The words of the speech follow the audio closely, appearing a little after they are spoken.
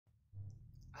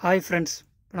Hi friends,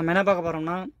 இப்போ நம்ம என்ன பார்க்க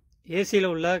போகிறோம்னா ஏசியில்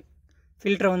உள்ள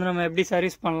ஃபில்டரை வந்து நம்ம எப்படி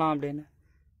சர்வீஸ் பண்ணலாம் அப்படின்னு.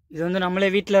 இது வந்து நம்மளே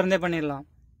வீட்டில் இருந்தே பண்ணிடலாம்.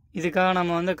 இதுக்காக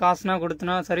நம்ம வந்து காசுனா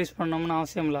கொடுத்துனா சர்வீஸ் பண்ணோம்னு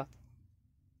அவசியம் இல்லை.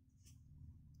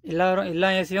 எல்லா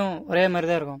ஏசியும் ஒரே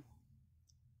மாதிரி தான் இருக்கும்.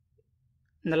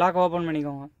 இந்த லாக் ஓப்பன்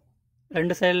பண்ணிக்கோங்க,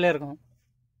 2 சைடில் இருக்கும்.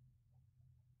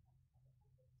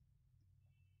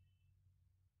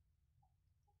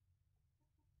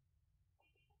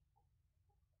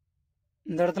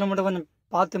 இந்த இடத்துல மட்டும் கொஞ்சம்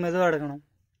பார்த்து மெதுவாக எடுக்கணும்,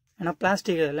 ஏன்னா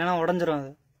பிளாஸ்டிக் இல்லைன்னா உடஞ்சிரும்.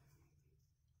 அது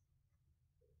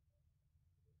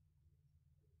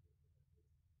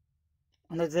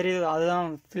அந்த தெரியுது, அதுதான்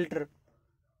ஃபில்டர்.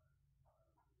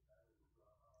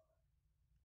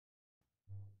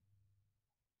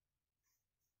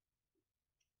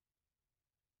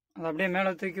 அதை அப்படியே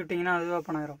மேலே தூக்கி விட்டிங்கன்னா அதுவாக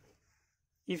ஓப்பன் ஆயிரும்.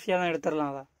 ஈஸியாக தான்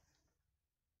எடுத்துடலாம். அதை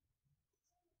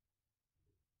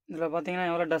இதில் பார்த்தீங்கன்னா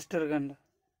எவ்வளோ டஸ்ட் இருக்குன்னு.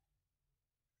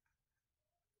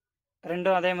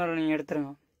 ரெண்டும் அதே மாதிரி நீங்கள்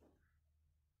எடுத்துருங்க.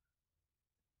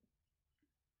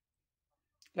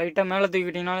 லைட்டாக மேலே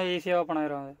தூக்கிட்டிங்கனாலே ஈஸியாக ஓப்பன்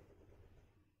ஆயிரும். அது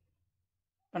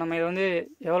இப்போ நம்ம இது வந்து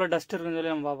எவ்வளோ டஸ்ட் இருக்குன்னு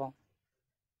சொல்லி நம்ம பார்ப்போம்.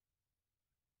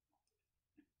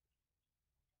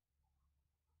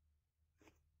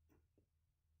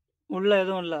 உள்ளே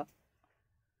எதுவும் இல்லை,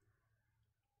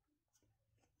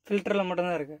 ஃபில்டரில்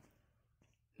மட்டும்தான் இருக்குது.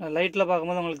 லைட்டில்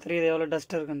பார்க்கும்போது உங்களுக்கு தெரியுது எவ்வளோ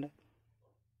டஸ்ட் இருக்குன்னு.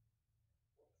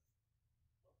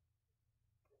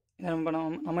 இதை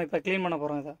நம்ம இப்போ க்ளீன் பண்ண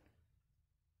போகிறோம். இதை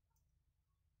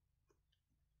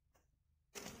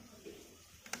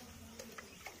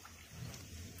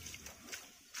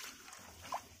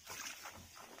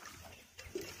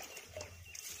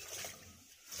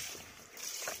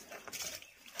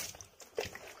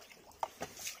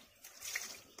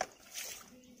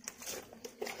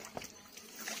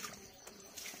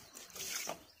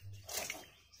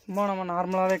சும்மா நம்ம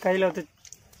நார்மலாகவே கையில் வச்சு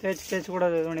தேய்ச்சி கூட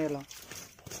இது பண்ணிடலாம்.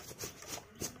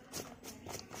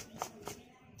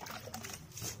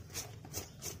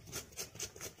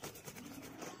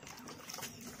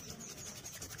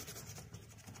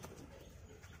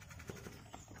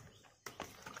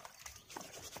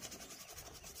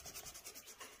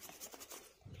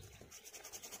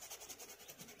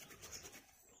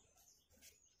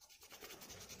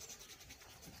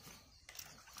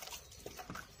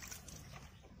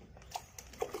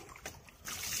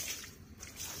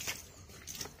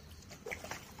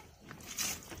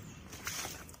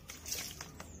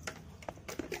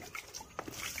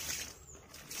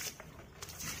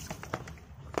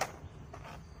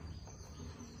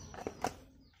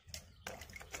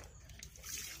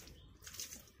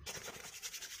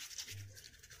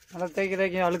 நல்லா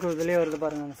தேக்கி அழுக்கு வெளியே வருது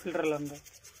பாருங்கள் அந்த ஃபில்டரில் இருந்து.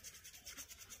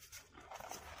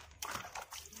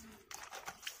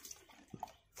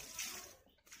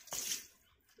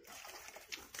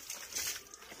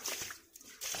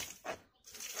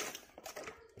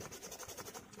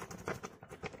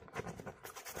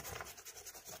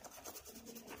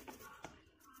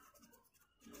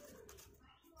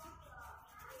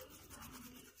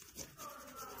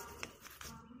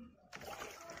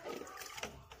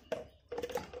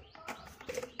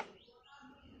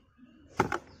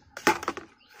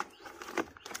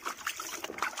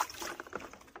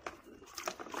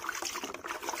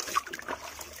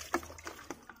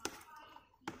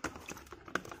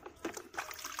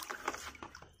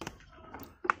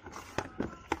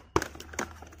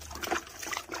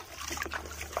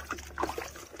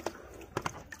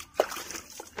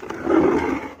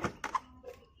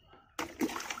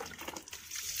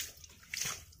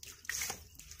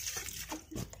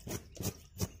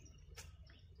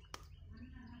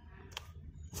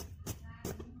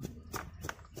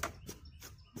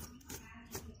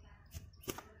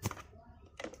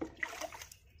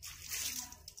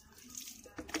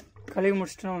 கழுவி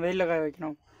முடிச்சுட்டு நம்ம வெயிலில் காய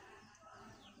வைக்கணும்.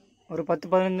 ஒரு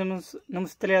 10-15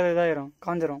 நிமிஷத்துலேயே அது இதாயிரும்,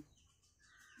 காஞ்சிரும்.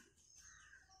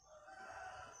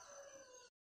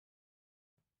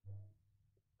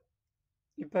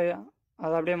 இப்போ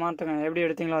அதை அப்படியே மாற்றுங்க, எப்படி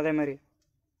எடுத்தீங்களோ அதே மாதிரி.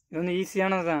 இது வந்து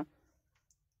ஈஸியானது தான்.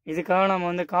 இதுக்காக நம்ம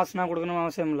வந்து காசுனா கொடுக்கணும்னு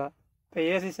அவசியம் இல்லை. இப்போ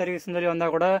ஏசி சர்வீஸ்ன்னு சொல்லி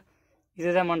வந்தால் கூட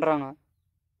இதுதான் பண்ணுறாங்க.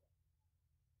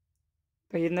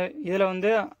 இப்போ இதில்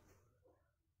வந்து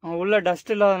உள்ள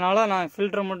டஸ்ட் இல்லாதனால நான்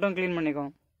ஃபில்டரை மட்டும் க்ளீன்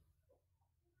பண்ணிக்குவோம்.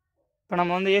 இப்போ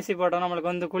நம்ம வந்து ஏசி போட்டால் நம்மளுக்கு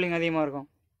வந்து கூலிங் அதிகமாக இருக்கும்.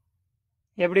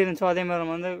 எப்படி இருந்துச்சோ அதே மாதிரி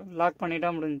நம்ம வந்து லாக் பண்ணிட்டா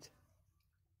முடிஞ்சிச்சு.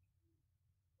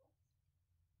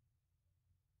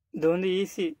 இது வந்து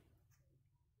ஈஸி.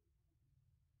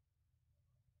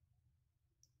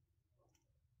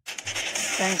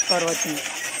 தேங்க்ஸ் ஃபார் வாட்சிங்.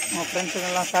 உங்கள்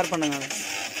ஃப்ரெண்ட்ஸுக்கெல்லாம் ஷேர் பண்ணுங்கள்.